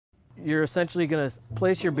You're essentially going to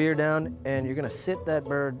place your beer down and you're going to sit that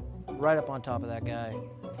bird right up on top of that guy.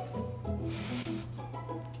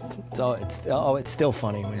 It's still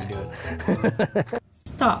funny when you do it.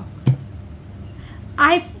 Stop.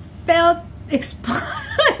 I felt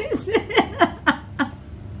explosive.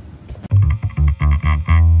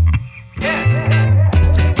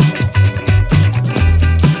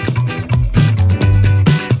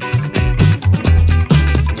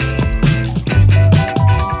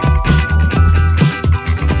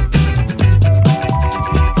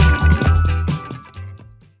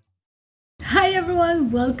 Hi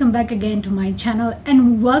everyone, welcome back again to my channel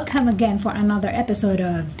and welcome again for another episode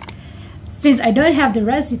of Since I don't have the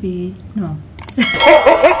recipe,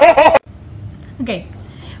 okay,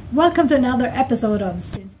 welcome to another episode of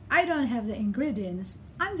Since I don't have the ingredients,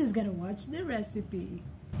 I'm just gonna watch the recipe.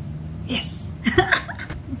 Yes.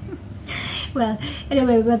 Well,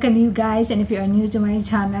 anyway, welcome you guys, and if you are new to my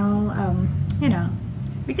channel,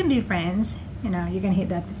 we can be friends. You can hit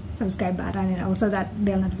that subscribe button and also that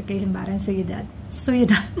bell notification button so you don't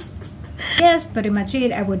yes, pretty much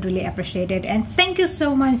it. I would really appreciate it, and thank you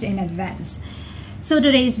so much in advance. So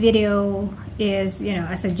today's video is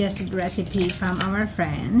a suggested recipe from our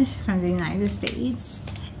friend from the United States,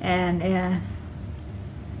 and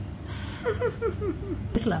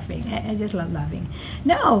just laughing. I just love laughing.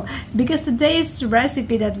 No, because today's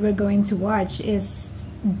recipe that we're going to watch is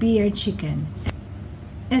beer chicken.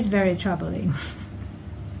 It's very troubling.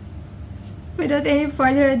 Without any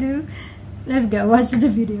further ado, let's go watch the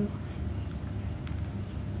video.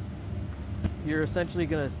 You're essentially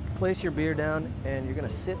going to place your beer down and you're going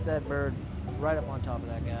to sit that bird right up on top of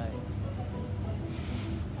that guy.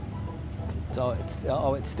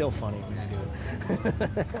 It's still funny when you do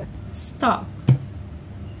it. Stop.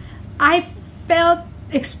 I felt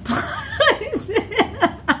explosive.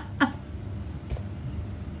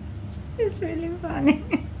 It's really funny.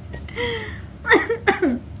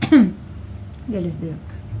 Yeah, let's do it.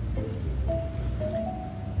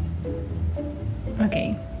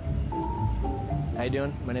 Okay. How you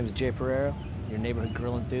doing? My name is Jay Pereira, your neighborhood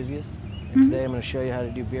grill enthusiast. And today I'm going to show you how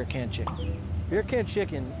to do beer can chicken. Beer can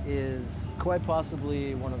chicken is quite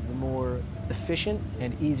possibly one of the more efficient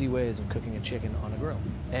and easy ways of cooking a chicken on a grill.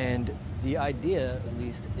 And the idea, at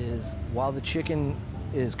least, is while the chicken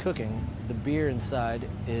is cooking, the beer inside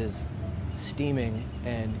is steaming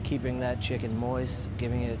and keeping that chicken moist,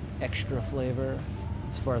 giving it extra flavor.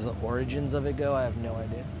 As far as the origins of it go, I have no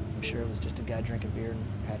idea. I'm sure it was just a guy drinking beer and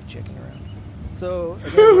had a chicken around. So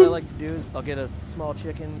again, what I like to do is I'll get a small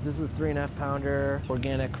chicken. This is a 3.5 pounder,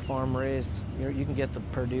 organic, farm raised. You can get the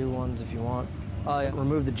Purdue ones if you want.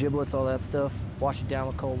 Remove the giblets, all that stuff. Wash it down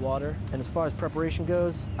with cold water. And as far as preparation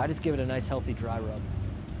goes, I just give it a nice healthy dry rub.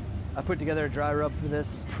 I put together a dry rub for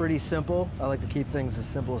this. Pretty simple. I like to keep things as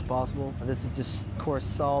simple as possible. This is just coarse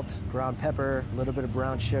salt, ground pepper, a little bit of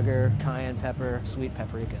brown sugar, cayenne pepper, sweet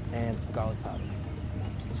paprika, and some garlic powder.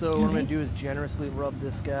 So what I'm going to do is generously rub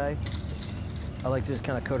this guy. I like to just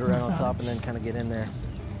kind of coat around on top and then kind of get in there.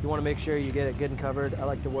 You want to make sure you get it good and covered. I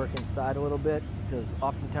like to work inside a little bit because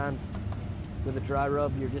oftentimes with a dry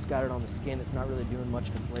rub, you just got it on the skin. It's not really doing much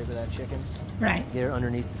to flavor that chicken. Right. Get it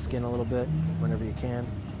underneath the skin a little bit whenever you can.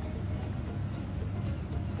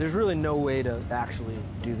 There's really no way to actually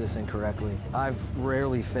do this incorrectly. I've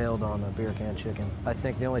rarely failed on a beer can chicken. I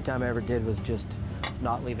think the only time I ever did was just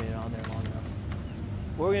not leaving it on there long enough.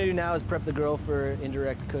 What we're gonna do now is prep the grill for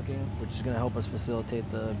indirect cooking, which is gonna help us facilitate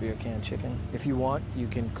the beer can chicken. If you want, you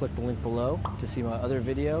can click the link below to see my other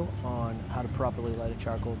video on how to properly light a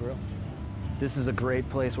charcoal grill. This is a great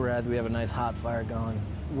place we're at. We have a nice hot fire going.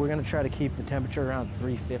 We're gonna try to keep the temperature around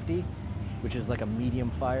 350, which is like a medium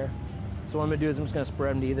fire. So what I'm gonna do is I'm just gonna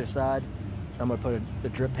spread them to either side. I'm gonna put the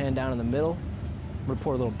drip pan down in the middle. I'm gonna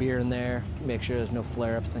pour a little beer in there, make sure there's no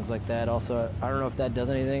flare-ups, things like that. Also, I don't know if that does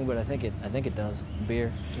anything, but I think it does.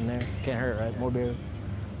 Beer in there, can't hurt, right? More beer.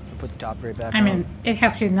 I'll put the top right back on. I mean, it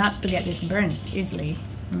helps you not to get it burned easily.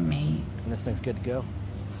 And this thing's good to go.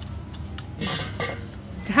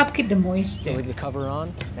 To help keep the moisture. So I leave the cover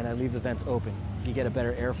on, and I leave the vents open. You get a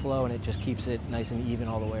better airflow, and it just keeps it nice and even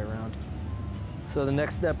all the way around. So the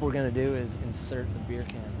next step we're gonna do is insert the beer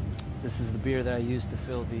can. This is the beer that I used to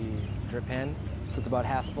fill the drip pan. So it's about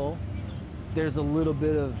half full. There's a little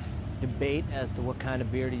bit of debate as to what kind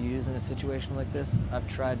of beer to use in a situation like this. I've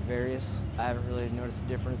tried various. I haven't really noticed a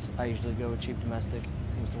difference. I usually go with cheap domestic.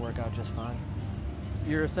 It seems to work out just fine.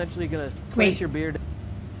 You're essentially gonna place your beer down.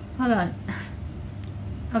 Hold on.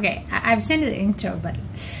 Okay, I've seen the intro, but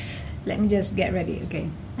let me just get ready, okay?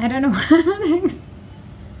 I don't know what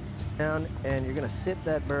down, and you're gonna sit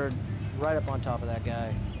that bird right up on top of that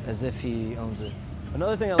guy as if he owns it.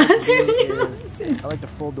 Another thing I like to do is I like to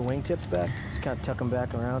fold the wingtips back, just kind of tuck them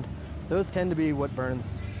back around. Those tend to be what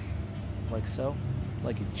burns like so,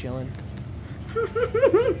 like he's chilling.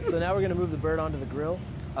 So now we're gonna move the bird onto the grill.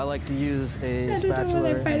 I like to use a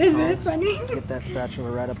spatula. I find it very funny. Get that spatula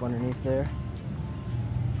right up underneath there.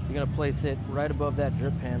 You're gonna place it right above that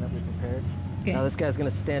drip pan that we prepared. Okay. Now this guy's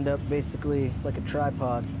gonna stand up basically like a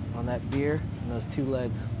tripod on that beer and those two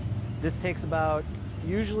legs. This takes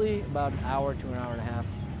usually about an hour to an hour and a half.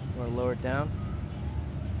 You wanna lower it down.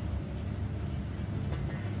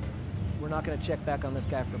 We're not gonna check back on this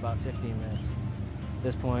guy for about 15 minutes. At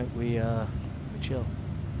this point, we chill.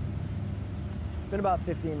 It's been about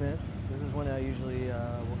 15 minutes. This is when I usually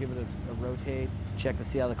will give it a rotate, check to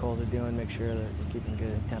see how the coals are doing, make sure that we're keeping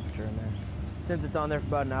good temperature in there. Since it's on there for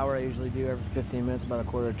about an hour, I usually do every 15 minutes, about a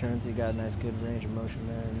quarter turn, so you got a nice good range of motion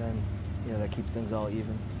there, and then that keeps things all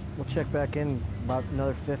even. We'll check back in about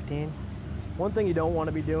another 15. One thing you don't want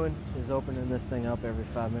to be doing is opening this thing up every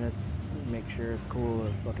 5 minutes. Make sure it's cool,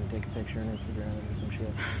 or fucking take a picture on Instagram or do some shit.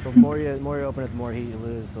 So the more you open it, the more heat you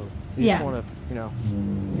lose. So you just want to,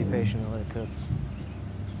 be patient and let it cook.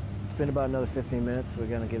 It's been about another 15 minutes, so we're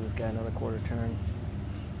gonna give this guy another quarter turn.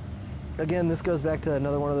 Again, this goes back to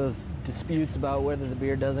another one of those disputes about whether the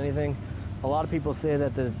beer does anything. A lot of people say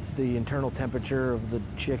that the internal temperature of the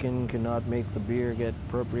chicken cannot make the beer get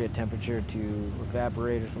appropriate temperature to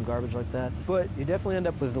evaporate or some garbage like that. But you definitely end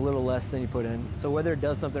up with a little less than you put in. So whether it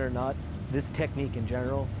does something or not, this technique in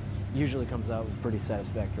general usually comes out with pretty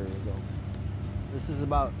satisfactory results. This is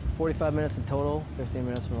about 45 minutes in total, 15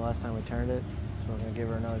 minutes from the last time we turned it. So we're gonna give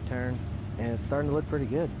her another turn. And it's starting to look pretty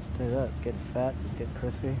good, I'll tell you that. It's getting fat, it's getting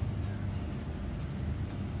crispy.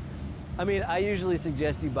 I mean, I usually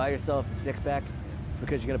suggest you buy yourself a 6-pack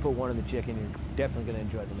because you're gonna put one in the chicken, you're definitely gonna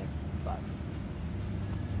enjoy the next 5.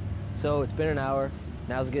 So it's been an hour.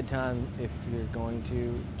 Now's a good time if you're going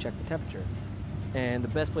to check the temperature. And the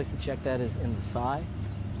best place to check that is in the thigh,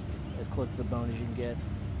 as close to the bone as you can get.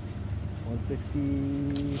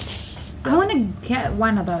 160. I want to get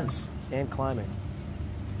one of those. And climbing.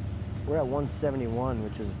 We're at 171,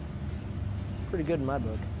 which is pretty good in my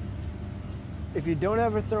book. If you don't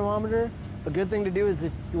have a thermometer, a good thing to do is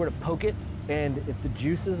if you were to poke it, and if the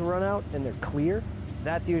juices run out and they're clear,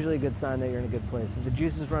 that's usually a good sign that you're in a good place. If the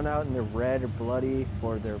juices run out and they're red or bloody,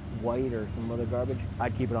 or they're white or some other garbage,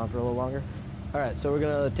 I'd keep it on for a little longer. All right, so we're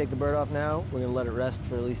gonna take the bird off now. We're gonna let it rest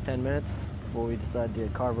for at least 10 minutes before we decide to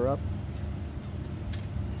carve her up.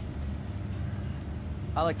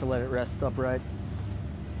 I like to let it rest upright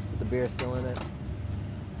with the beer still in it.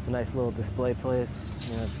 It's a nice little display place.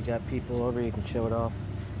 If you got people over, you can show it off.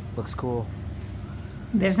 Looks cool.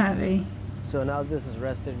 Definitely. So now that this is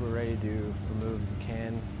rested, we're ready to remove the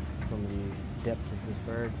can from the depths of this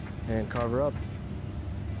bird and carve her up.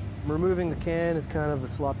 Removing the can is kind of a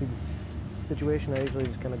sloppy situation. I usually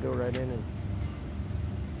just kind of go right in and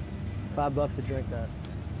 $5 a drink that.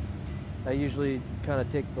 I usually kind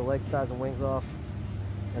of take the legs, thighs, and wings off,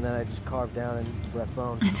 and then I just carve down and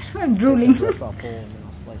breastbone. I'm drooling. Take the breast off whole, and then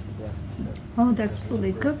I'll slice the breast. Oh, that's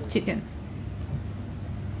fully cooked chicken.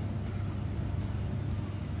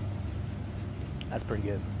 That's pretty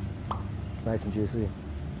good. It's nice and juicy.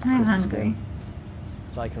 I'm Crispy hungry. skin.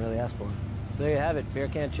 That's all I can really ask for. So there you have it, beer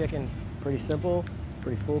can chicken. Pretty simple,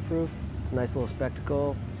 pretty foolproof. It's a nice little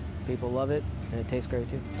spectacle. People love it, and it tastes great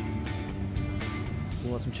too.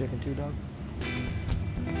 You want some chicken too, dog?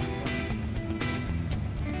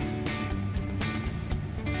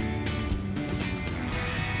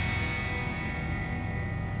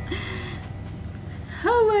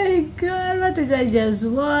 Oh my god, what did I just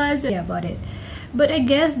watch? Yeah, about it. But I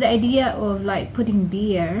guess the idea of like putting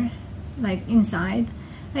beer like inside,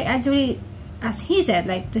 like actually, as he said,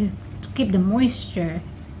 like to keep the moisture,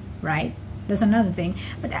 right? That's another thing.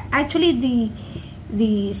 But actually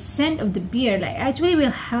the scent of the beer like actually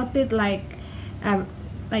will help it like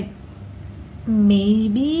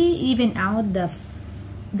maybe even out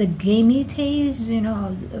the gamey taste,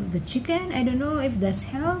 of the chicken. I don't know if that's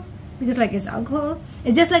help. Because like it's alcohol.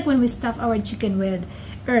 It's just like when we stuff our chicken with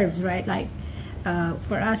herbs, right? Like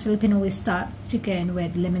for us Filipino, we stuff chicken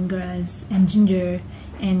with lemongrass and ginger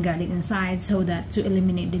and garlic inside, so that to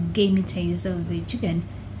eliminate the gamey taste of the chicken.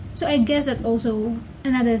 So I guess that also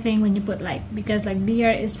another thing when you put because beer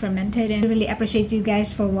is fermented. And I really appreciate you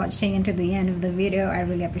guys for watching until the end of the video. I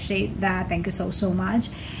really appreciate that. Thank you so much.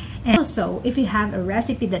 And also, if you have a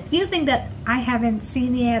recipe that you think that I haven't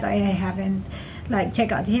seen yet, or I haven't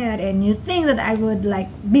check out yet, and you think that I would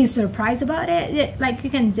be surprised about it, you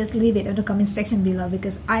can just leave it in the comment section below,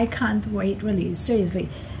 because I can't wait, really, seriously.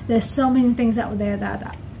 There's so many things out there that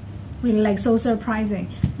are really so surprising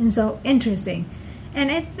and so interesting.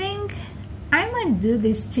 And I think I might do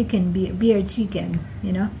this beer chicken,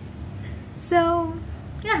 you know. So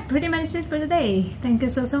yeah, pretty much it for today. Thank you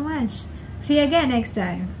so much. See you again next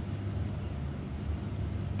time.